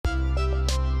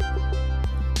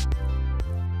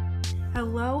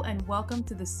Hello and welcome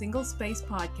to the Single Space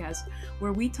Podcast,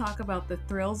 where we talk about the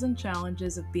thrills and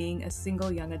challenges of being a single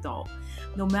young adult.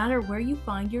 No matter where you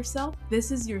find yourself,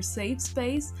 this is your safe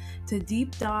space to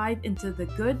deep dive into the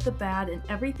good, the bad, and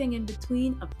everything in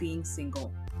between of being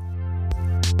single.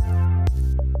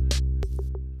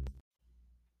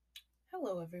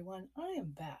 Hello, everyone. I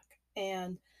am back,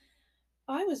 and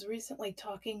I was recently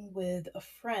talking with a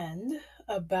friend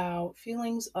about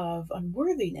feelings of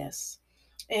unworthiness,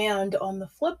 and on the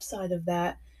flip side of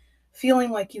that, feeling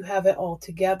like you have it all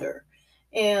together,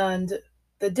 and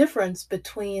the difference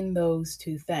between those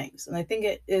two things. And I think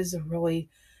it is a really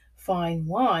fine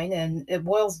line, and it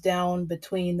boils down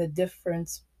between the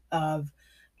difference of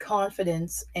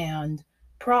confidence and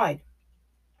pride.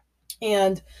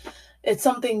 And it's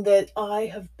something that I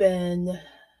have been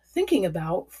thinking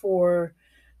about for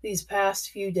these past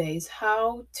few days,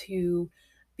 how to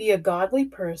be a godly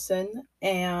person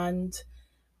and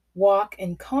walk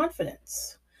in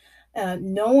confidence,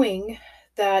 knowing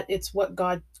that it's what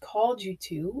God called you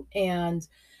to, and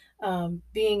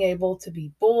being able to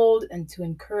be bold and to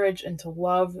encourage and to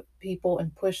love people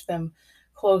and push them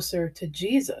closer to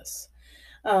Jesus.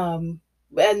 And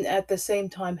at the same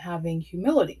time, having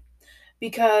humility,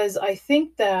 because I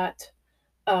think that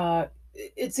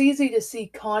it's easy to see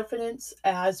confidence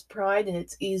as pride, and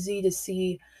it's easy to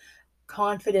see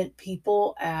confident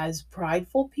people as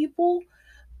prideful people,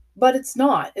 but it's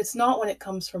not. It's not when it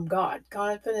comes from God.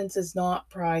 Confidence is not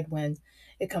pride when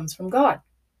it comes from God.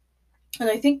 And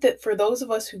I think that for those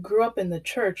of us who grew up in the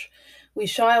church, we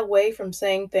shy away from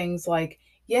saying things like,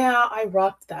 yeah, I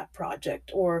rocked that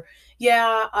project, or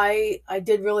yeah, I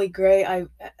did really great. I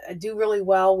do really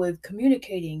well with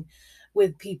communicating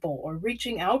with people or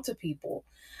reaching out to people.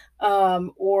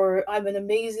 Or I'm an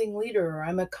amazing leader, or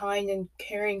I'm a kind and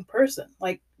caring person.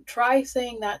 Like, try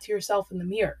saying that to yourself in the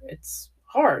mirror. It's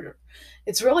hard.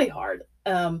 It's really hard.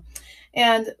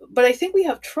 But I think we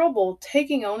have trouble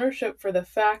taking ownership for the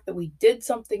fact that we did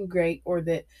something great, or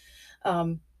that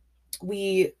um,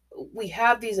 we we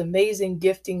have these amazing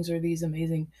giftings or these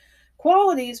amazing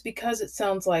qualities, because it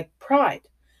sounds like pride.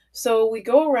 So we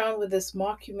go around with this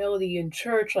mock humility in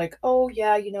church, like, oh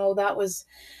yeah, that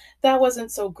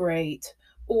wasn't so great,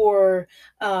 or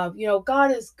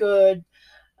God is good.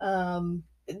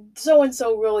 So and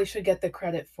so really should get the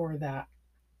credit for that,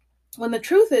 when the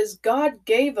truth is, God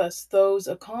gave us those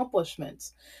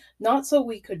accomplishments, not so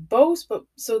we could boast, but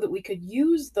so that we could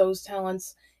use those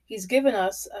talents He's given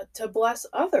us to bless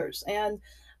others. And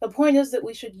the point is that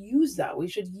we should use that. We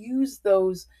should use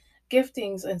those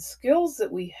giftings and skills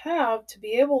that we have to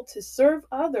be able to serve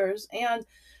others, and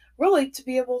really to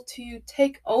be able to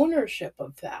take ownership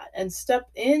of that and step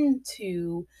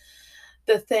into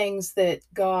the things that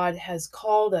God has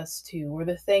called us to, or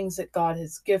the things that God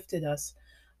has gifted us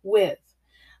with.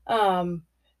 Um,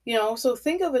 so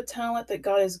think of a talent that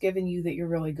God has given you that you're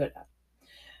really good at.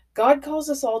 God calls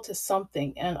us all to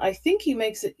something, and I think He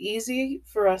makes it easy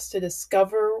for us to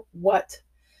discover what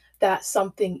that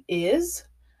something is,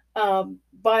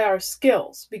 by our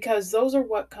skills, because those are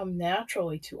what come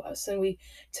naturally to us, and we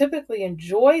typically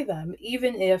enjoy them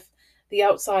even if the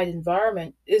outside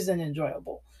environment isn't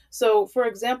enjoyable. So, for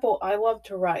example, I love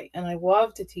to write and I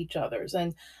love to teach others,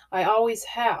 and I always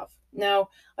have. Now,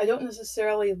 I don't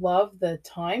necessarily love the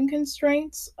time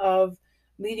constraints of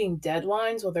meeting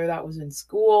deadlines, whether that was in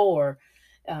school or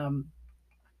um,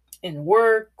 in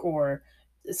work, or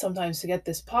sometimes to get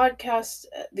these podcast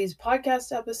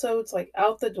episodes like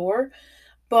out the door.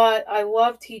 But I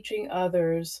love teaching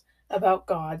others about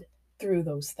God through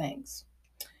those things.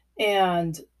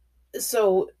 And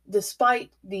so,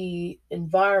 despite the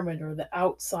environment or the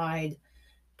outside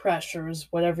pressures,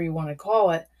 whatever you want to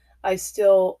call it, I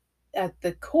still at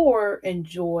the core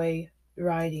enjoy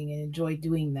writing and enjoy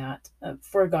doing that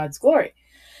for God's glory.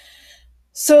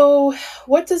 So,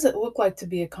 what does it look like to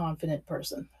be a confident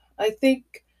person? I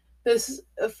think this,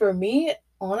 for me,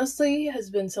 honestly, has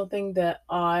been something that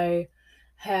I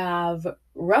have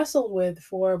wrestled with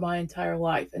for my entire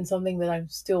life, and something that I'm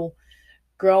still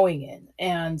growing in,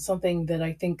 and something that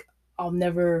I think I'll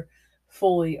never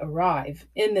fully arrive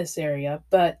in this area.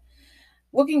 But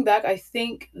looking back, I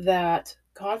think that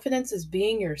confidence is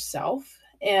being yourself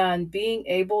and being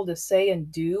able to say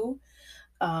and do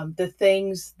the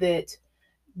things that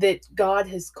God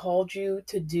has called you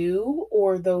to do,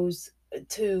 or those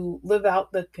to live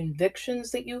out the convictions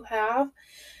that you have,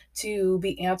 to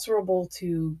be answerable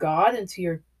to God and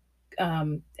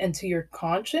to your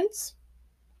conscience.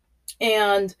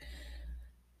 And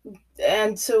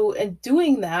so in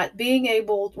doing that, being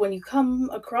able, when you come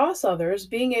across others,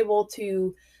 being able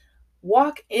to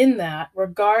walk in that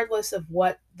regardless of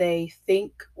what they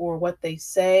think or what they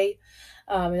say.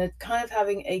 And it's kind of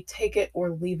having a take it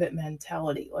or leave it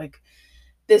mentality. Like,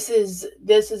 this is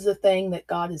the thing that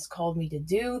God has called me to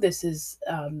do. This is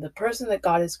the person that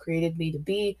God has created me to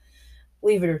be.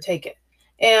 Leave it or take it.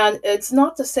 And it's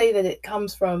not to say that it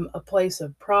comes from a place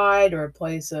of pride or a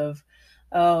place of,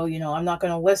 oh, I'm not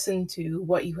going to listen to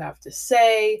what you have to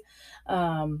say.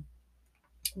 Um,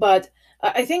 but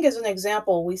I think, as an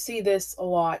example, we see this a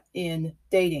lot in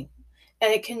dating,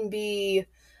 and it can be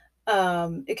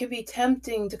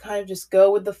tempting to kind of just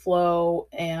go with the flow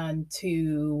and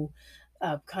to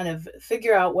kind of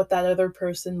figure out what that other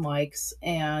person likes,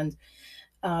 and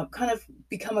kind of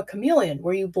become a chameleon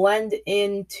where you blend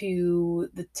into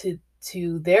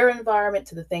to their environment,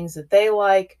 to the things that they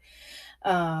like.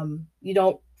 You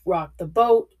don't rock the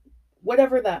boat,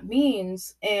 whatever that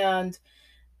means. And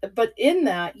but in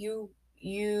that,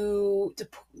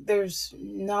 there's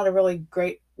not a really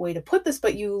great way to put this,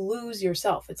 but you lose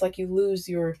yourself. It's like you lose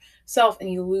yourself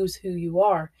and you lose who you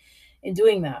are in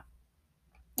doing that.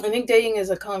 I think dating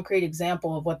is a concrete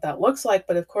example of what that looks like,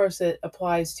 but of course it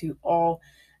applies to all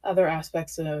other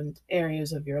aspects and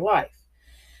areas of your life.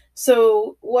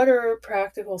 So, what are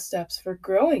practical steps for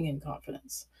growing in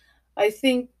confidence? I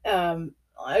think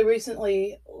I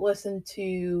recently listened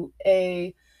to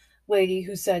a lady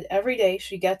who said every day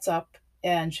she gets up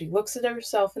and she looks at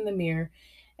herself in the mirror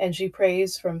and she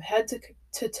prays from head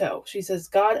to toe. She says,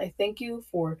 God, I thank you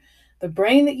for the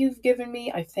brain that you've given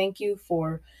me. I thank you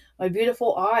for my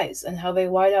beautiful eyes and how they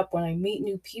light up when I meet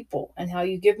new people, and how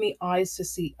you give me eyes to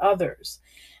see others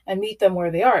and meet them where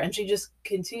they are. And she just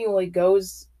continually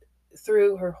goes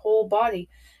through her whole body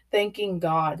thanking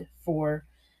God for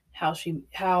how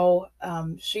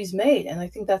she's made. And I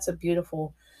think that's a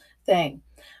beautiful thing.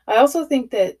 I also think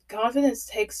that confidence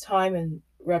takes time and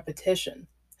repetition,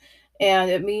 and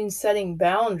it means setting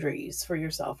boundaries for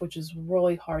yourself, which is a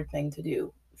really hard thing to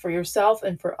do for yourself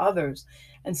and for others,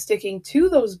 and sticking to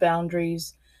those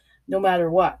boundaries no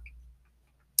matter what.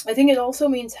 I think it also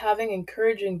means having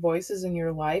encouraging voices in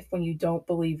your life when you don't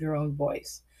believe your own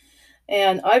voice.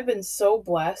 And I've been so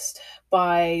blessed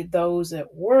by those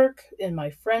at work, in my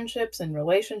friendships and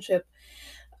relationship,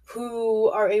 who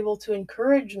are able to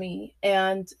encourage me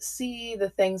and see the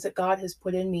things that God has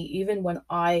put in me, even when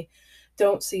I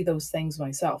don't see those things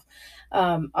myself.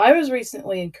 I was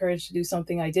recently encouraged to do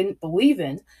something I didn't believe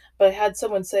in, but I had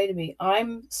someone say to me,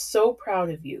 I'm so proud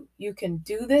of you. You can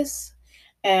do this,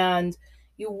 and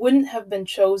you wouldn't have been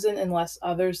chosen unless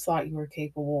others thought you were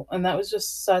capable. And that was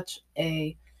just such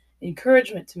a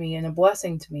encouragement to me and a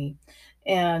blessing to me.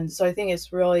 And so I think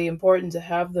it's really important to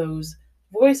have those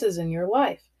voices in your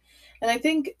life. And I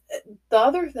think the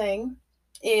other thing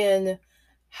in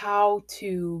how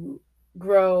to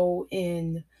grow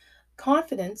in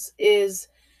confidence is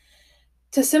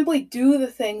to simply do the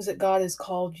things that God has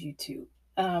called you to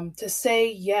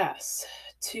say yes,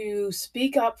 to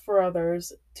speak up for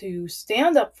others, to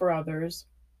stand up for others,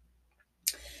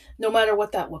 no matter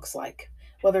what that looks like,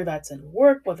 whether that's in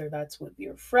work, whether that's with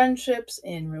your friendships,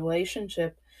 in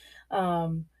relationship.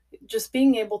 Um, just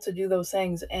being able to do those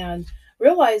things and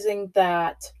realizing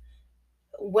that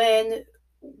when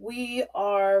we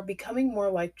are becoming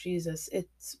more like Jesus,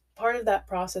 it's part of that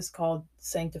process called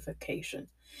sanctification.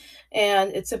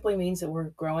 And it simply means that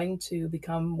we're growing to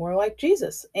become more like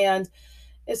Jesus. And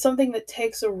it's something that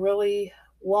takes a really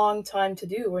long time to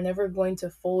do. We're never going to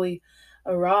fully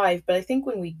arrive. But I think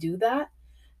when we do that,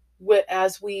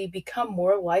 as we become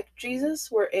more like Jesus,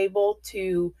 we're able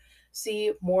to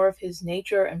see more of his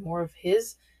nature and more of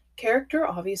his character.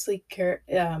 Obviously,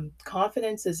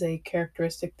 confidence is a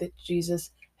characteristic that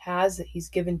Jesus has, that he's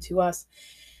given to us.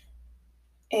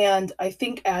 And I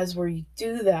think as we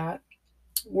do that,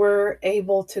 we're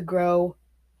able to grow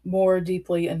more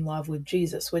deeply in love with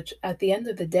Jesus, which at the end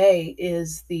of the day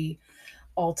is the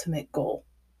ultimate goal.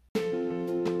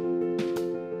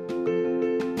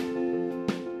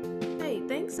 Hey,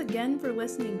 thanks again for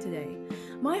listening today.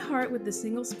 My heart with the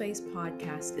Single Space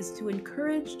podcast is to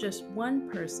encourage just one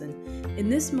person in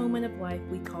this moment of life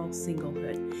we call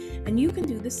singlehood. And you can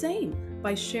do the same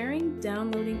by sharing,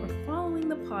 downloading, or following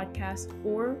the podcast,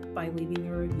 or by leaving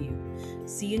a review.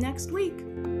 See you next week.